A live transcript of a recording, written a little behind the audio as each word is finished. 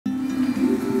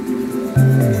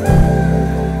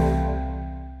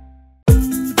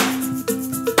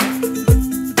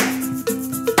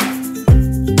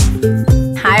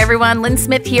everyone. Lynn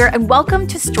Smith here, and welcome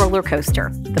to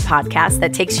StrollerCoaster, the podcast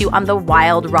that takes you on the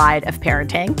wild ride of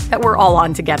parenting that we're all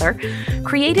on together.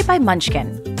 Created by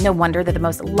Munchkin. No wonder they're the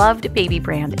most loved baby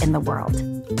brand in the world.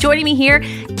 Joining me here,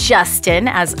 Justin,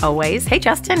 as always. Hey,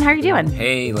 Justin, how are you doing?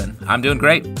 Hey, Lynn. I'm doing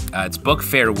great. It's book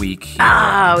fair week here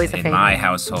in my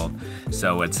household.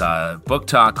 So it's book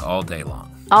talk all day long.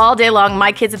 All day long.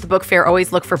 My kids at the book fair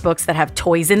always look for books that have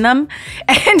toys in them.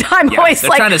 And I'm always they're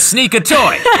like... They're trying to sneak a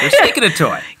toy. They're sneaking a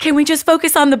toy. Can we just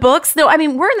focus on the books? No, I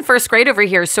mean, we're in the first grade over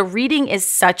here. So reading is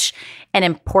such an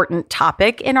important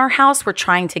topic in our house. We're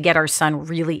trying to get our son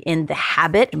really in the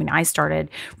habit. I mean, I started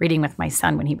reading with my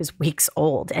son when he was weeks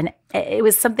old. And it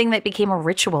was something that became a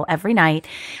ritual every night,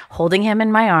 holding him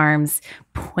in my arms,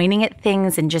 pointing at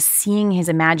things and just seeing his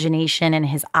imagination and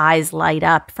his eyes light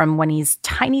up from when he's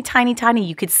tiny, tiny, tiny.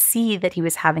 You could see that he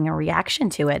was having a reaction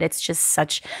to it. It's just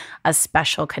such a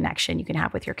special connection you can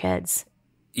have with your kids.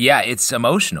 Yeah, it's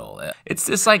emotional. It's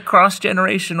this like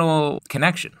cross-generational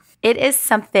connection. It is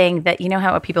something that, you know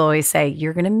how people always say,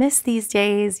 you're going to miss these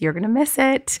days, you're going to miss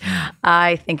it.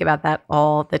 I think about that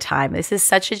all the time. This is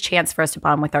such a chance for us to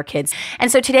bond with our kids.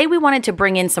 And so today we wanted to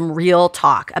bring in some real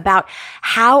talk about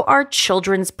how our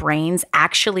children's brains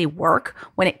actually work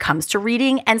when it comes to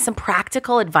reading and some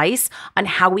practical advice on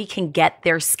how we can get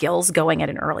their skills going at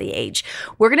an early age.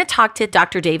 We're going to talk to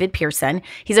Dr. David Pearson.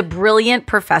 He's a brilliant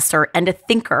professor and a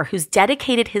thinker who's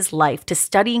dedicated his life to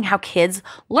studying how kids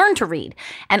learn to read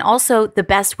and also the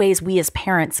best ways we as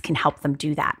parents can help them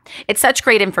do that. It's such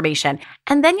great information.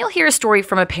 And then you'll hear a story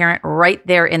from a parent right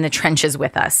there in the trenches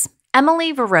with us.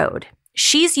 Emily Varod.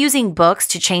 She's using books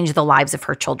to change the lives of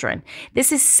her children.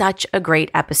 This is such a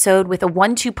great episode with a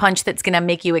 1-2 punch that's going to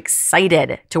make you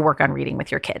excited to work on reading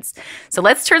with your kids. So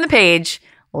let's turn the page.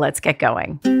 Let's get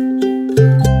going.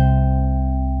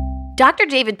 Dr.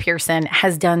 David Pearson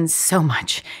has done so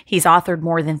much. He's authored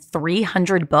more than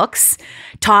 300 books,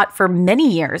 taught for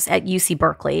many years at UC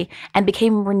Berkeley, and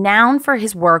became renowned for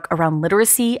his work around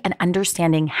literacy and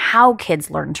understanding how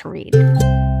kids learn to read.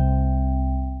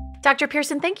 Dr.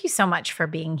 Pearson, thank you so much for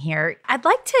being here. I'd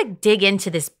like to dig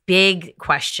into this big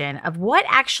question of what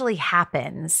actually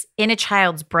happens in a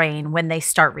child's brain when they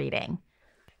start reading.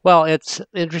 Well, it's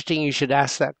interesting you should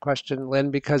ask that question, Lynn,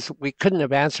 because we couldn't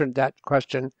have answered that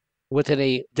question with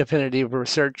any definitive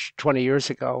research 20 years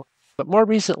ago. But more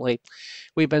recently,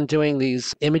 we've been doing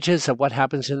these images of what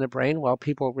happens in the brain while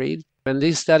people read. And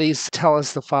these studies tell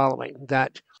us the following,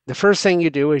 that the first thing you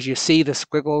do is you see the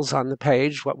squiggles on the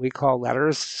page, what we call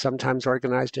letters, sometimes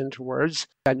organized into words.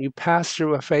 And you pass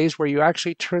through a phase where you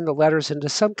actually turn the letters into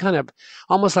some kind of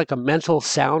almost like a mental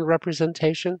sound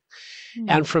representation.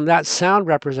 And from that sound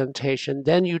representation,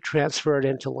 then you transfer it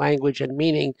into language and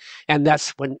meaning, and that's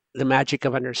when the magic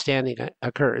of understanding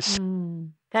occurs.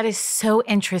 That is so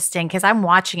interesting because I'm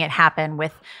watching it happen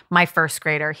with my first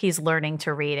grader. He's learning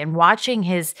to read and watching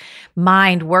his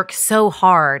mind work so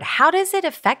hard. How does it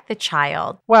affect the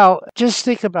child? Well, just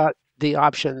think about the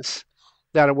options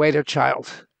that await a child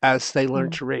as they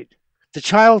learn to read. The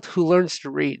child who learns to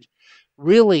read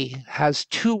really has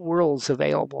two worlds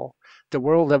available. The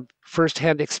world of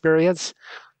firsthand experience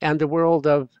and the world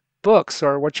of books,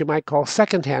 or what you might call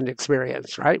secondhand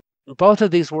experience, right? Both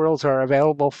of these worlds are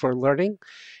available for learning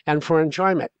and for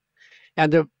enjoyment.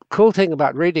 And the cool thing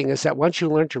about reading is that once you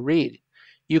learn to read,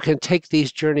 you can take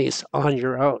these journeys on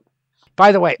your own.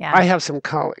 By the way, I have some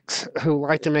colleagues who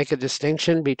like to make a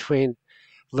distinction between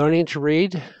learning to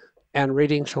read and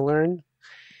reading to learn.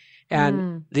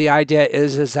 And the idea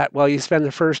is that, well, you spend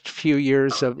the first few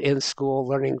years of in school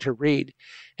learning to read.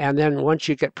 And then once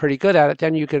you get pretty good at it,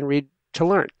 then you can read to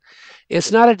learn.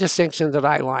 It's not a distinction that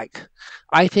I like.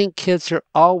 I think kids are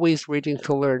always reading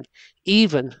to learn,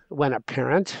 even when a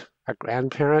parent, a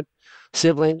grandparent,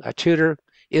 sibling, a tutor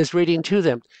is reading to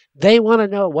them. They want to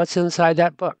know what's inside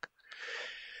that book.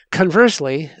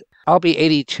 Conversely, I'll be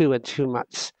 82 in 2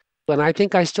 months. And I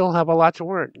think I still have a lot to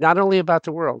learn, not only about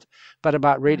the world, but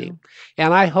about reading.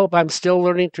 And I hope I'm still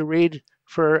learning to read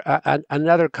for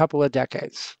another couple of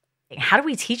decades. How do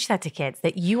we teach that to kids,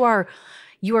 that you are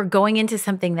going into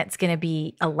something that's going to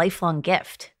be a lifelong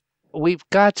gift? We've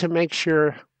got to make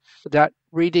sure that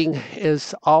reading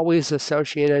is always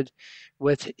associated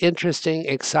with interesting,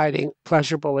 exciting,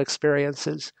 pleasurable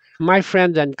experiences. My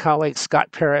friend and colleague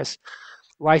Scott Paris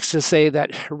likes to say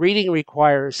that reading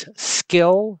requires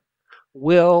skill,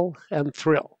 will, and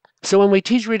thrill. So when we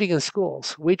teach reading in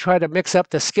schools, we try to mix up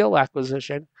the skill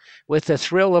acquisition with the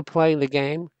thrill of playing the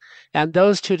game, and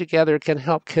those two together can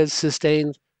help kids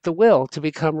sustain the will to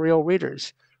become real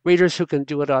readers who can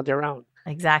do it on their own.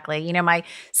 Exactly. You know, my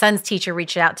son's teacher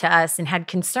reached out to us and had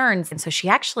concerns, and so she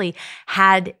actually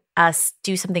had us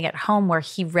do something at home where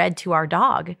he read to our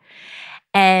dog.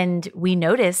 And we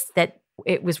noticed that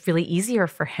it was really easier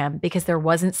for him because there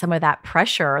wasn't some of that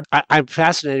pressure. I'm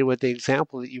fascinated with the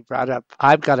example that you brought up.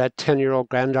 I've got a 10-year-old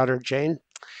granddaughter, Jane,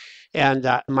 and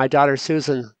my daughter,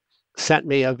 Susan, sent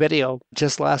me a video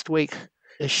just last week.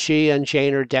 She and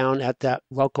Jane are down at that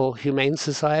local Humane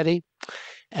Society,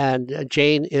 and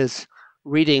Jane is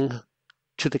reading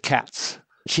to the cats.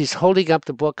 She's holding up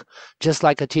the book just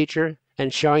like a teacher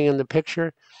and showing him the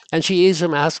picture. And she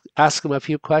even asked him a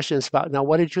few questions about, now,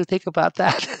 what did you think about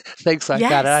that? Things like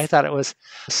that. And I thought it was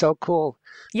so cool.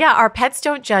 Yeah, our pets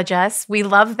don't judge us. We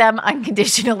love them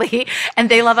unconditionally, and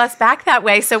they love us back that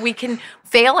way. So we can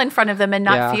fail in front of them and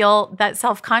not feel that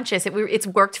self-conscious. It's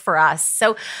worked for us.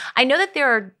 So I know that there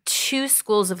are two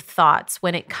schools of thoughts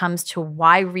when it comes to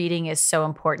why reading is so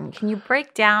important. Can you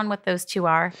break down what those two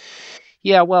are?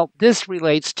 Yeah, well, this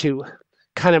relates to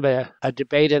kind of a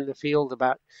debate in the field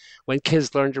about when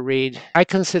kids learn to read. I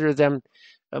consider them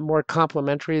more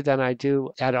complementary than I do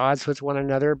at odds with one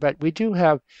another, but we do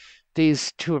have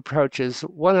these two approaches.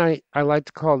 One I like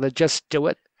to call the just do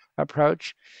it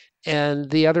approach, and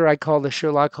the other I call the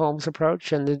Sherlock Holmes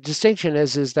approach. And the distinction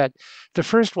is that the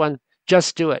first one,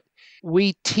 just do it.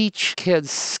 We teach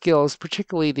kids skills,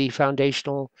 particularly the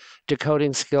foundational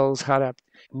decoding skills, how to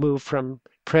move from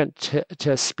print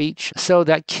to speech, so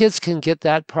that kids can get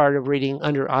that part of reading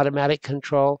under automatic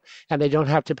control and they don't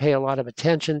have to pay a lot of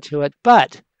attention to it.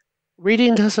 But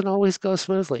reading doesn't always go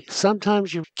smoothly.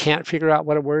 Sometimes you can't figure out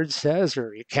what a word says,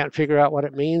 or you can't figure out what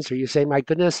it means, or you say, my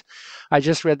goodness, I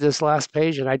just read this last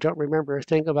page and I don't remember a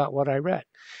thing about what I read.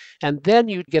 And then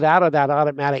you get out of that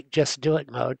automatic just do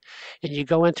it mode and you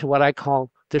go into what I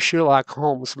call the Sherlock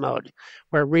Holmes mode,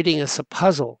 where reading is a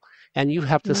puzzle and you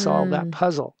have to solve that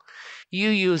puzzle. You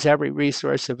use every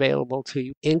resource available to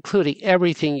you, including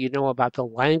everything you know about the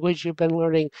language you've been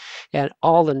learning and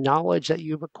all the knowledge that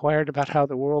you've acquired about how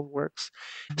the world works.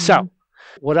 So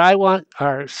what I want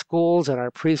our schools and our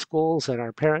preschools and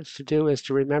our parents to do is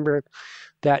to remember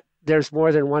that there's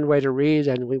more than one way to read,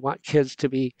 and we want kids to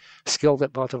be skilled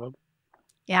at both of them.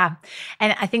 Yeah.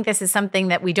 And I think this is something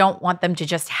that we don't want them to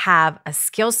just have a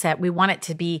skill set. We want it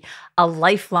to be a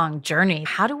lifelong journey.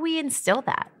 How do we instill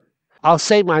that? I'll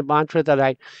say my mantra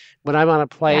that when I'm on a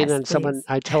plane and someone,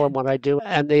 I tell them what I do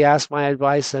and they ask my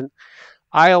advice, and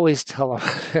I always tell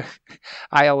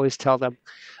them,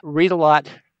 read a lot,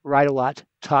 write a lot,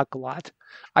 talk a lot.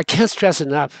 I can't stress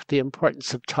enough the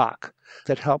importance of talk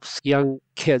that helps young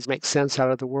kids make sense out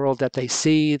of the world that they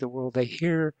see, the world they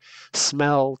hear,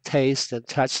 smell, taste, and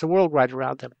touch, the world right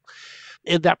around them.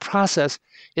 In that process,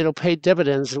 it'll pay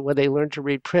dividends when they learn to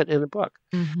read print in a book.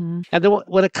 And then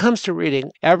when it comes to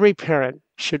reading, every parent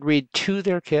should read to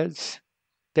their kids,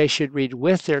 they should read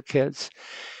with their kids,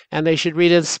 and they should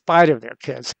read in spite of their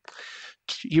kids.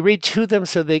 You read to them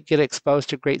so they get exposed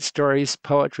to great stories,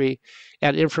 poetry,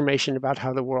 and information about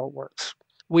how the world works.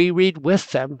 We read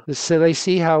with them so they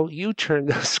see how you turn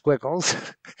those squiggles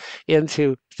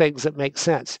into things that make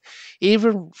sense.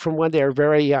 Even from when they're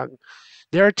very young,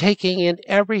 they're taking in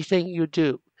everything you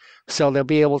do. So they'll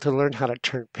be able to learn how to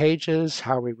turn pages,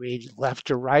 how we read left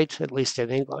to right, at least in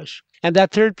English. And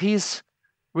that third piece,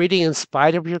 reading in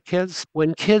spite of your kids.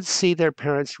 When kids see their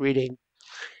parents reading,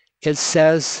 it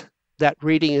says that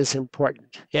reading is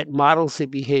important. It models the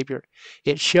behavior.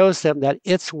 It shows them that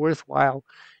it's worthwhile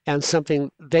and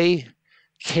something they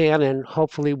can and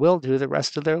hopefully will do the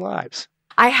rest of their lives.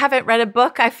 I haven't read a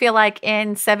book, I feel like,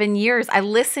 in 7 years. I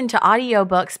listen to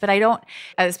audiobooks, but I don't,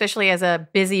 especially as a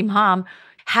busy mom,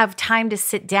 have time to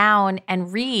sit down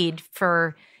and read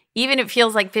for even if it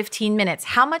feels like 15 minutes.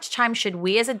 How much time should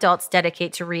we as adults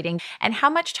dedicate to reading, and how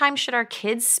much time should our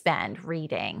kids spend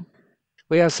reading?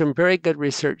 We have some very good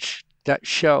research that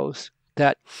shows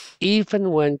that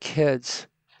even when kids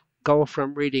go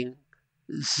from reading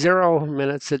 0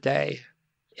 minutes a day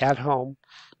at home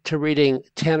to reading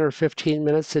 10 or 15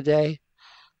 minutes a day,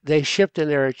 they shift in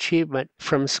their achievement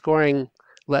from scoring,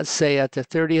 let's say, at the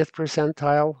 30th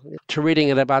percentile to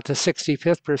reading at about the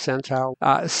 65th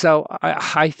percentile. So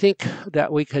I think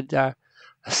that we could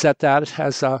set that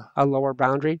as a lower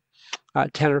boundary,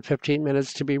 10 or 15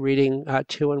 minutes to be reading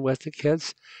to and with the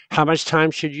kids. How much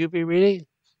time should you be reading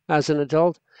as an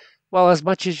adult? Well, as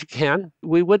much as you can.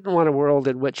 We wouldn't want a world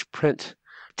in which print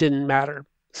didn't matter.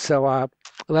 So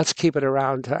let's keep it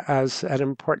around as an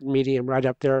important medium right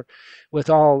up there with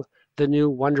all the new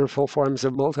wonderful forms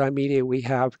of multimedia we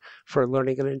have for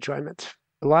learning and enjoyment.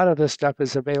 A lot of this stuff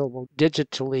is available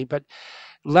digitally, but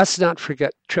let's not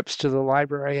forget trips to the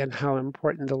library and how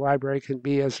important the library can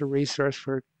be as a resource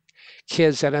for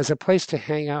kids and as a place to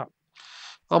hang out.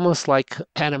 almost like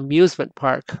an amusement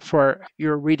park for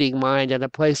your reading mind and a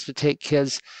place to take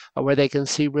kids where they can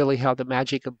see really how the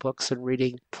magic of books and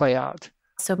reading play out.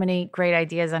 So many great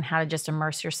ideas on how to just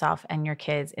immerse yourself and your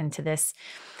kids into this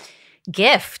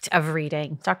gift of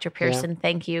reading. Dr. Pearson,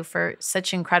 Thank you for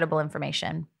such incredible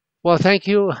information. Well, thank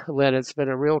you, Lynn. It's been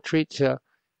a real treat to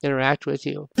interact with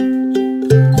you.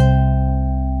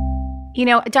 You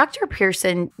know, Dr.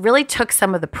 Pearson really took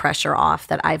some of the pressure off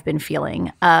that I've been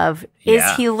feeling of, is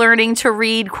he learning to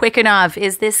read quick enough?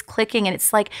 Is this clicking? And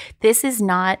it's like, this is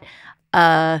not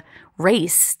a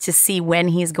race to see when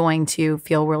he's going to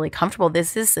feel really comfortable.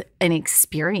 This is an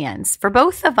experience for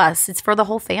both of us. It's for the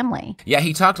whole family. Yeah,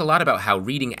 he talked a lot about how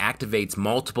reading activates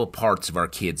multiple parts of our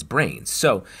kids' brains.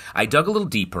 So I dug a little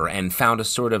deeper and found a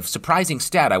sort of surprising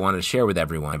stat I wanted to share with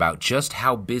everyone about just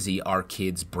how busy our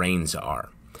kids' brains are.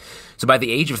 So by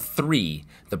the age of 3,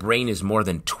 the brain is more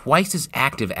than twice as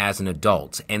active as an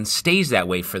adult and stays that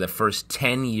way for the first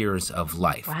 10 years of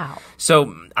life. Wow.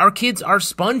 So our kids are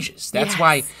sponges. That's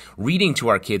why reading to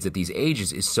our kids at these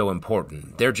ages is so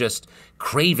important. They're just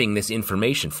craving this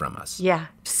information from us. Yeah,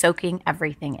 soaking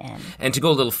everything in. And to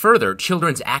go a little further,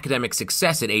 children's academic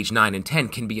success at age 9 and 10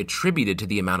 can be attributed to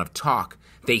the amount of talk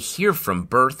they hear from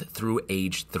birth through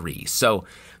age 3. So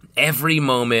every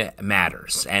moment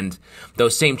matters. And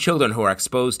those same children who are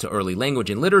exposed to early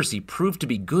language and literacy prove to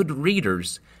be good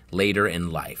readers later in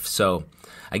life. So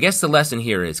I guess the lesson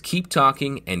here is keep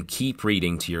talking and keep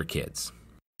reading to your kids.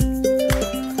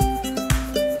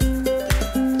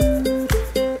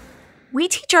 We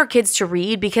teach our kids to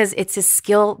read because it's a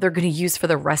skill they're going to use for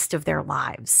the rest of their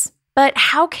lives. But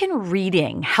how can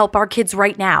reading help our kids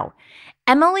right now?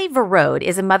 Emily Varod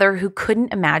is a mother who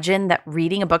couldn't imagine that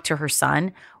reading a book to her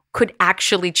son could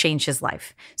actually change his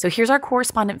life. So here's our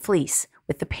correspondent Fleece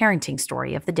with the parenting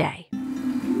story of the day.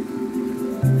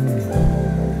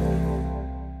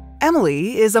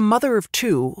 Emily is a mother of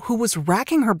 2 who was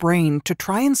racking her brain to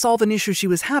try and solve an issue she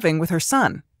was having with her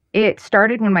son. It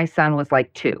started when my son was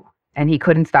like 2 and he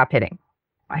couldn't stop hitting.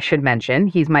 I should mention,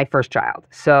 he's my first child.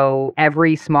 So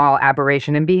every small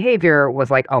aberration in behavior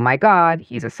was like, oh my God,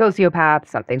 he's a sociopath,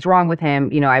 something's wrong with him.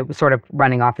 You know, I was sort of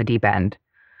running off the deep end.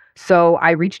 So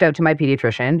I reached out to my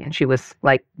pediatrician and she was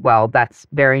like, well, that's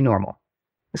very normal.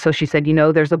 So she said, you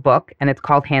know, there's a book and it's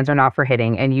called Hands Are Not for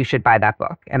Hitting and you should buy that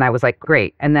book. And I was like,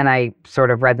 great. And then I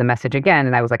sort of read the message again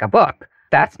and I was like, a book?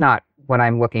 That's not what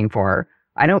I'm looking for.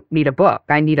 I don't need a book.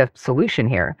 I need a solution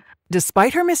here.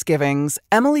 Despite her misgivings,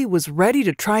 Emily was ready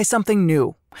to try something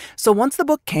new. So once the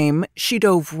book came, she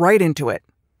dove right into it.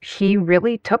 He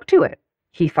really took to it.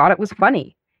 He thought it was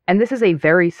funny. And this is a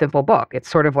very simple book. It's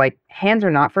sort of like, hands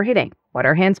are not for hitting. What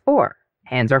are hands for?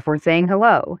 Hands are for saying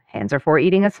hello. Hands are for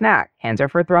eating a snack. Hands are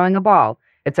for throwing a ball,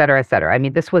 et cetera, et cetera. I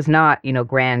mean, this was not,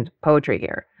 grand poetry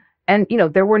here. And,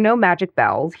 there were no magic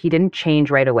bells. He didn't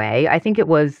change right away. I think it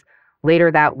was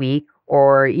later that week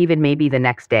or even maybe the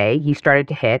next day, he started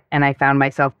to hit. And I found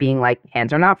myself being like,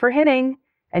 hands are not for hitting.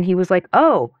 And he was like,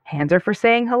 oh, hands are for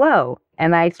saying hello.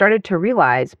 And I started to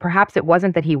realize perhaps it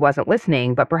wasn't that he wasn't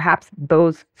listening, but perhaps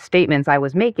those statements I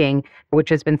was making, which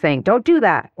has been saying, don't do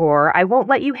that, or I won't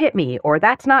let you hit me, or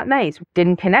that's not nice,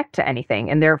 didn't connect to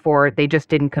anything. And therefore, they just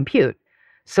didn't compute.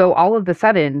 So all of a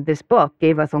sudden, this book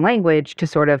gave us a language to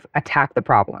sort of attack the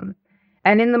problem.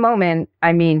 And in the moment,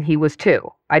 he was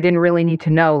 2. I didn't really need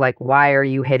to know, why are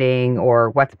you hitting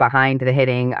or what's behind the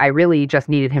hitting. I really just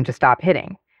needed him to stop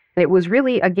hitting. It was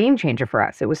really a game changer for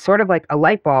us. It was sort of like a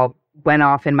light bulb went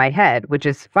off in my head, which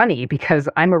is funny because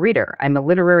I'm a reader. I'm a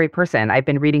literary person. I've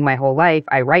been reading my whole life.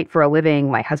 I write for a living.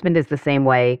 My husband is the same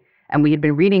way. And we had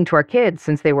been reading to our kids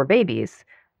since they were babies.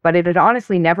 But it had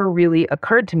honestly never really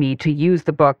occurred to me to use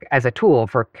the book as a tool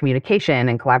for communication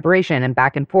and collaboration and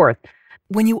back and forth.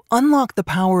 When you unlock the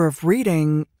power of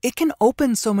reading, it can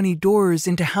open so many doors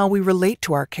into how we relate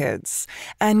to our kids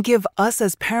and give us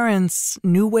as parents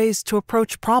new ways to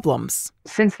approach problems.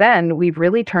 Since then, we've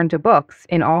really turned to books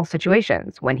in all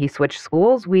situations. When he switched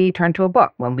schools, we turned to a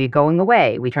book. When we're going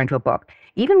away, we turn to a book.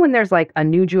 Even when there's a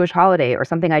new Jewish holiday or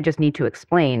something I just need to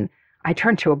explain, I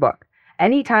turn to a book.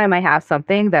 Anytime I have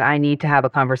something that I need to have a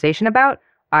conversation about,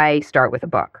 I start with a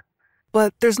book.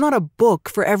 But there's not a book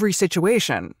for every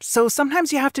situation, so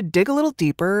sometimes you have to dig a little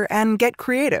deeper and get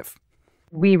creative.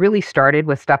 We really started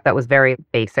with stuff that was very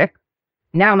basic.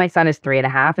 Now my son is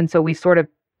 3.5, and so we've sort of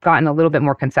gotten a little bit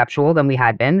more conceptual than we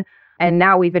had been. And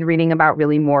now we've been reading about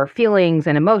really more feelings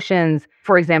and emotions.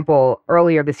 For example,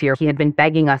 earlier this year, he had been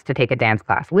begging us to take a dance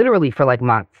class, literally for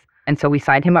months. And so we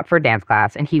signed him up for a dance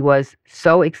class, and he was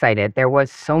so excited. There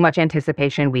was so much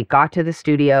anticipation. We got to the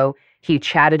studio. He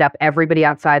chatted up everybody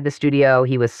outside the studio.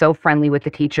 He was so friendly with the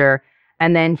teacher.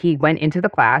 And then he went into the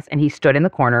class and he stood in the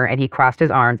corner and he crossed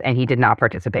his arms and he did not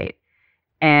participate.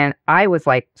 And I was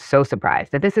like so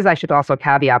surprised that this is, I should also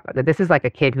caveat that this is like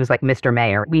a kid who's like Mr.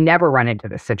 Mayor. We never run into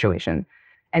this situation.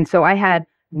 And so I had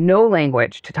no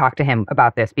language to talk to him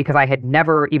about this because I had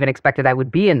never even expected I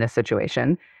would be in this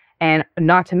situation. And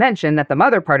not to mention that the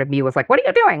mother part of me was like, what are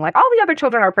you doing? Like, all the other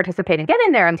children are participating. Get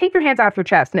in there and take your hands off your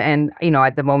chest. And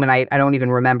at the moment, I don't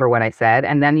even remember what I said.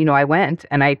 And then, I went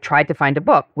and I tried to find a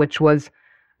book, which was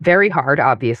very hard,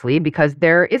 obviously, because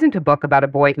there isn't a book about a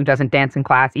boy who doesn't dance in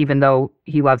class, even though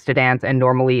he loves to dance and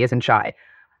normally isn't shy.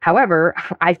 However,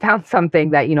 I found something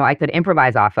that, I could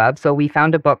improvise off of. So we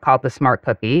found a book called The Smart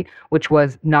Cookie, which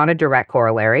was not a direct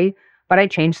corollary, but I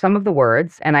changed some of the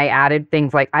words and I added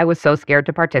things like, I was so scared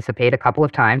to participate a couple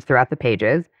of times throughout the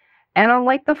pages. And on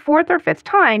like the fourth or fifth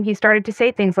time, he started to say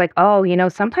things like, oh,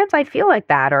 sometimes I feel like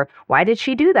that, or why did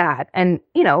she do that? And,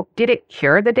 did it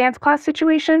cure the dance class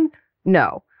situation?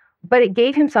 No. But it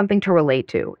gave him something to relate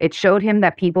to. It showed him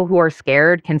that people who are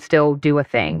scared can still do a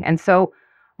thing. And so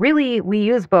really, we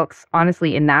use books,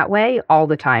 honestly, in that way all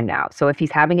the time now. So if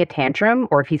he's having a tantrum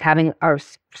or if he's having a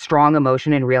strong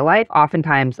emotion in real life,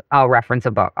 oftentimes I'll reference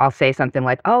a book. I'll say something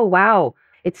like, oh, wow,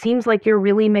 it seems like you're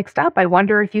really mixed up. I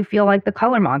wonder if you feel like the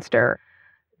color monster.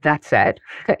 That said,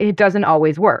 it doesn't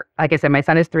always work. Like I said, my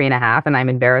son is 3.5, and I'm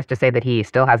embarrassed to say that he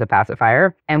still has a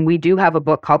pacifier. And we do have a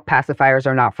book called Pacifiers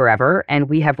Are Not Forever, and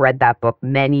we have read that book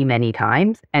many, many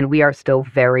times, and we are still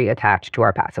very attached to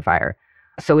our pacifier.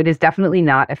 So it is definitely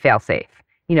not a fail-safe.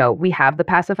 We have the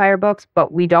pacifier books,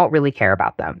 but we don't really care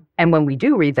about them. And when we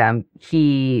do read them,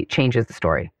 he changes the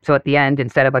story. So at the end,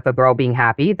 instead of like a girl being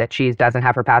happy that she doesn't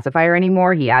have her pacifier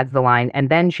anymore, he adds the line, and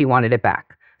then she wanted it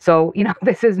back. So,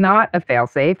 this is not a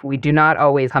fail-safe. We do not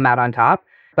always come out on top,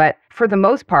 but for the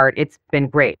most part, it's been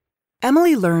great.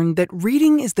 Emily learned that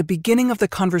reading is the beginning of the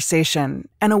conversation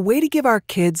and a way to give our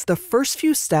kids the first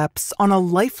few steps on a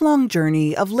lifelong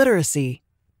journey of literacy.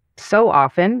 So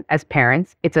often, as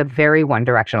parents, it's a very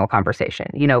one-directional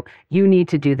conversation. You need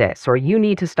to do this, or you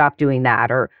need to stop doing that,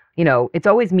 or, it's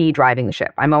always me driving the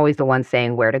ship. I'm always the one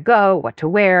saying where to go, what to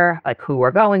wear, like who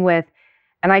we're going with.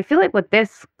 And I feel like what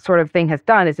this sort of thing has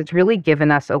done is it's really given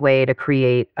us a way to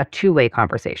create a two-way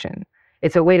conversation.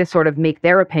 It's a way to sort of make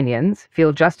their opinions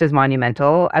feel just as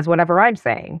monumental as whatever I'm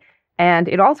saying. And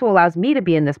it also allows me to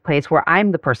be in this place where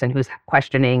I'm the person who's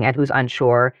questioning and who's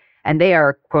unsure, and they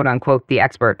are, quote unquote, the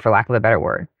expert, for lack of a better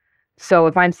word. So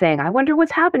if I'm saying, I wonder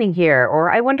what's happening here,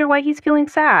 or I wonder why he's feeling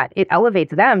sad, it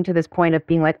elevates them to this point of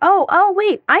being like, oh,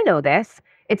 wait, I know this.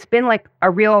 It's been like a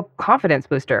real confidence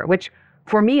booster, which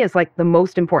for me is like the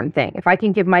most important thing. If I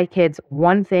can give my kids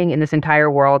one thing in this entire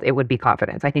world, it would be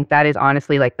confidence. I think that is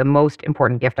honestly like the most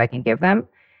important gift I can give them.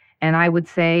 And I would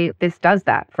say this does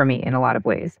that for me in a lot of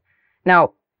ways.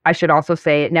 Now, I should also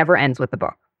say it never ends with the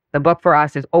book. The book for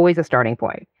us is always a starting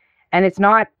point. And it's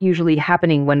not usually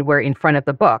happening when we're in front of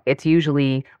the book. It's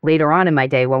usually later on in my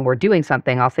day when we're doing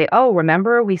something, I'll say, oh,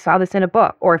 remember we saw this in a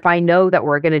book. Or if I know that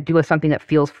we're going to do something that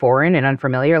feels foreign and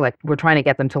unfamiliar, like we're trying to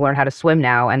get them to learn how to swim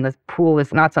now, and the pool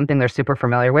is not something they're super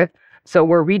familiar with. So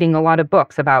we're reading a lot of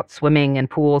books about swimming and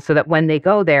pools so that when they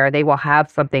go there, they will have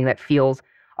something that feels,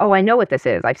 oh, I know what this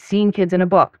is. I've seen kids in a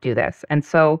book do this. And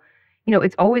so,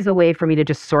 it's always a way for me to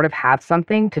just sort of have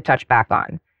something to touch back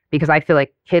on. Because I feel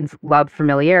like kids love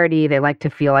familiarity. They like to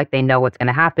feel like they know what's going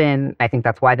to happen. I think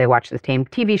that's why they watch the same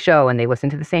TV show and they listen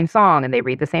to the same song and they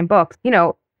read the same books,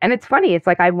 and it's funny. It's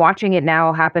like I'm watching it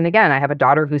now happen again. I have a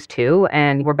daughter who's 2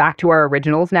 and we're back to our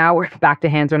originals now. We're back to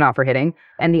Hands Are Not For Hitting.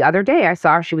 And the other day I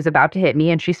saw her, she was about to hit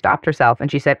me and she stopped herself and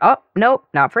she said, oh, nope,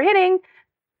 not for hitting.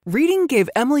 Reading gave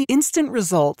Emily instant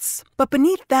results, but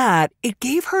beneath that, it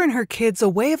gave her and her kids a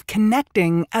way of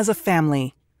connecting as a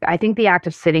family. I think the act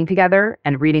of sitting together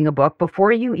and reading a book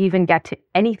before you even get to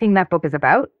anything that book is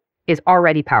about is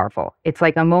already powerful. It's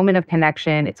like a moment of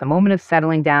connection. It's a moment of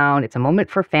settling down. It's a moment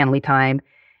for family time.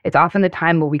 It's often the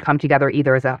time where we come together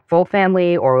either as a full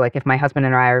family or like if my husband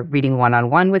and I are reading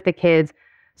one-on-one with the kids.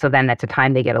 So then that's a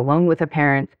time they get alone with a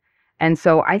parent. And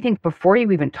so I think before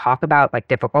you even talk about like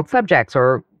difficult subjects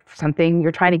or something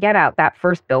you're trying to get out, that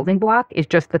first building block is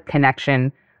just the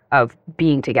connection of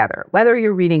being together, whether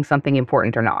you're reading something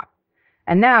important or not.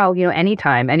 And now,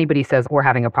 anytime anybody says we're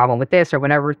having a problem with this or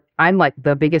whenever, I'm like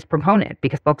the biggest proponent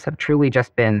because books have truly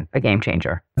just been a game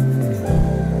changer.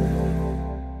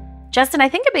 Justin, I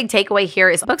think a big takeaway here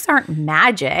is books aren't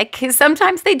magic.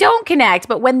 Sometimes they don't connect,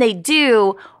 but when they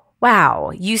do,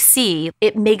 wow, you see,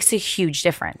 it makes a huge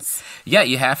difference. Yeah,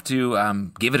 you have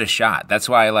to give it a shot. That's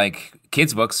why, like,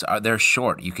 kids' books, they're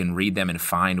short. You can read them and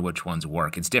find which ones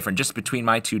work. It's different. Just between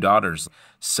my 2 daughters,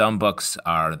 some books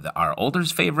are our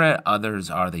older's favorite, others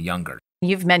are the younger.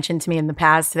 You've mentioned to me in the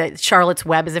past that Charlotte's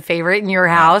Web is a favorite in your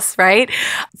house, right?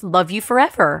 Love You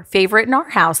Forever, favorite in our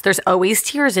house. There's always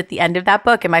tears at the end of that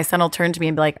book. And my son will turn to me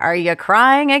and be like, are you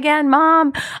crying again,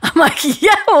 Mom? I'm like,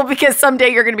 yeah, well, because someday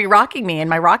you're going to be rocking me in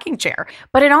my rocking chair.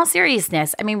 But in all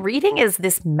seriousness, I mean, reading is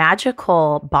this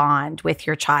magical bond with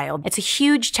your child. It's a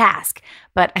huge task,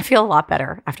 but I feel a lot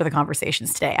better after the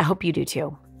conversations today. I hope you do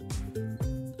too.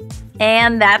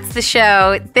 And that's the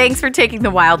show. Thanks for taking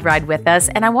the wild ride with us.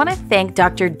 And I want to thank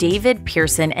Dr. David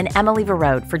Pearson and Emily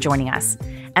Varod for joining us.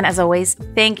 And as always,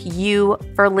 thank you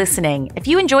for listening. If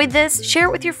you enjoyed this, share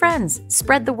it with your friends.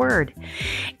 Spread the word.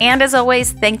 And as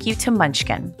always, thank you to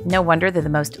Munchkin. No wonder they're the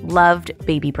most loved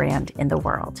baby brand in the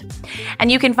world.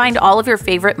 And you can find all of your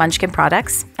favorite Munchkin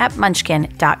products at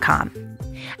munchkin.com.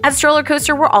 At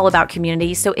StrollerCoaster, we're all about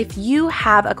community, so if you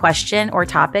have a question or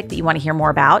topic that you want to hear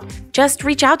more about, just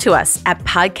reach out to us at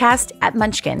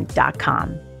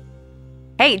podcast@munchkin.com.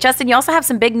 Hey, Justin, you also have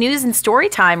some big news in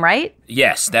Storytime, right?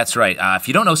 Yes, that's right. If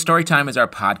you don't know, Storytime is our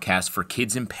podcast for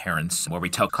kids and parents where we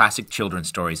tell classic children's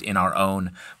stories in our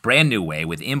own brand new way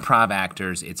with improv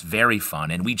actors. It's very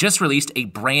fun. And we just released a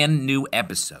brand new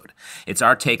episode. It's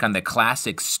our take on the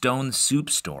classic Stone Soup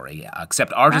story,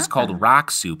 except ours is called Rock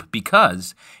Soup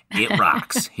because it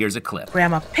rocks. Here's a clip.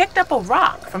 Grandma picked up a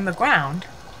rock from the ground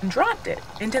and dropped it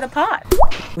into the pot.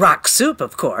 Rock soup,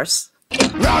 of course.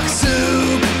 Rock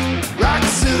soup, rock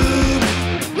soup,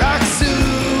 rock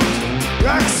soup,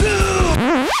 rock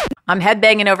soup. I'm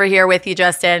headbanging over here with you,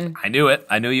 Justin. I knew it.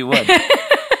 I knew you would.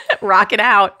 Rock it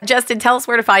out. Justin, tell us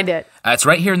where to find it. It's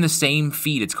right here in the same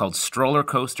feed. It's called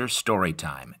StrollerCoaster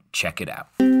Storytime. Check it out.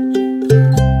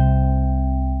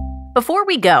 Before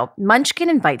we go, Munchkin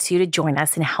invites you to join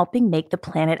us in helping make the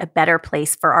planet a better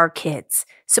place for our kids.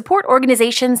 Support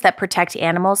organizations that protect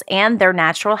animals and their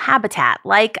natural habitat,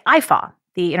 like IFAW,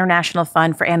 the International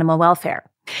Fund for Animal Welfare.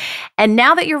 And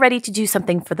now that you're ready to do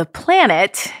something for the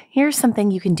planet, here's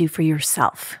something you can do for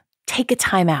yourself. Take a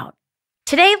time out.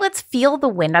 Today, let's feel the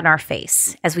wind on our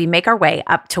face as we make our way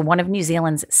up to one of New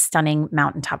Zealand's stunning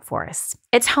mountaintop forests.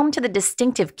 It's home to the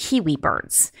distinctive kiwi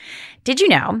birds. Did you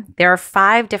know there are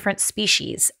 5 different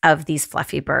species of these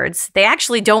fluffy birds? They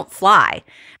actually don't fly,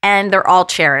 and they're all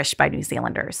cherished by New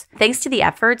Zealanders. Thanks to the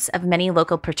efforts of many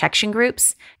local protection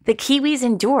groups, the kiwis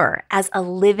endure as a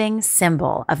living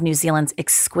symbol of New Zealand's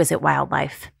exquisite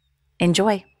wildlife.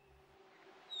 Enjoy.